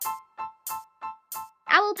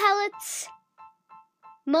owl pellets,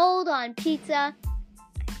 mold on pizza,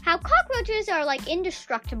 how cockroaches are like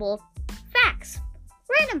indestructible, facts,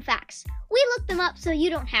 random facts. We looked them up so you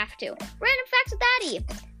don't have to. Random facts with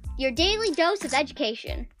Addi, your daily dose of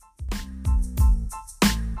education.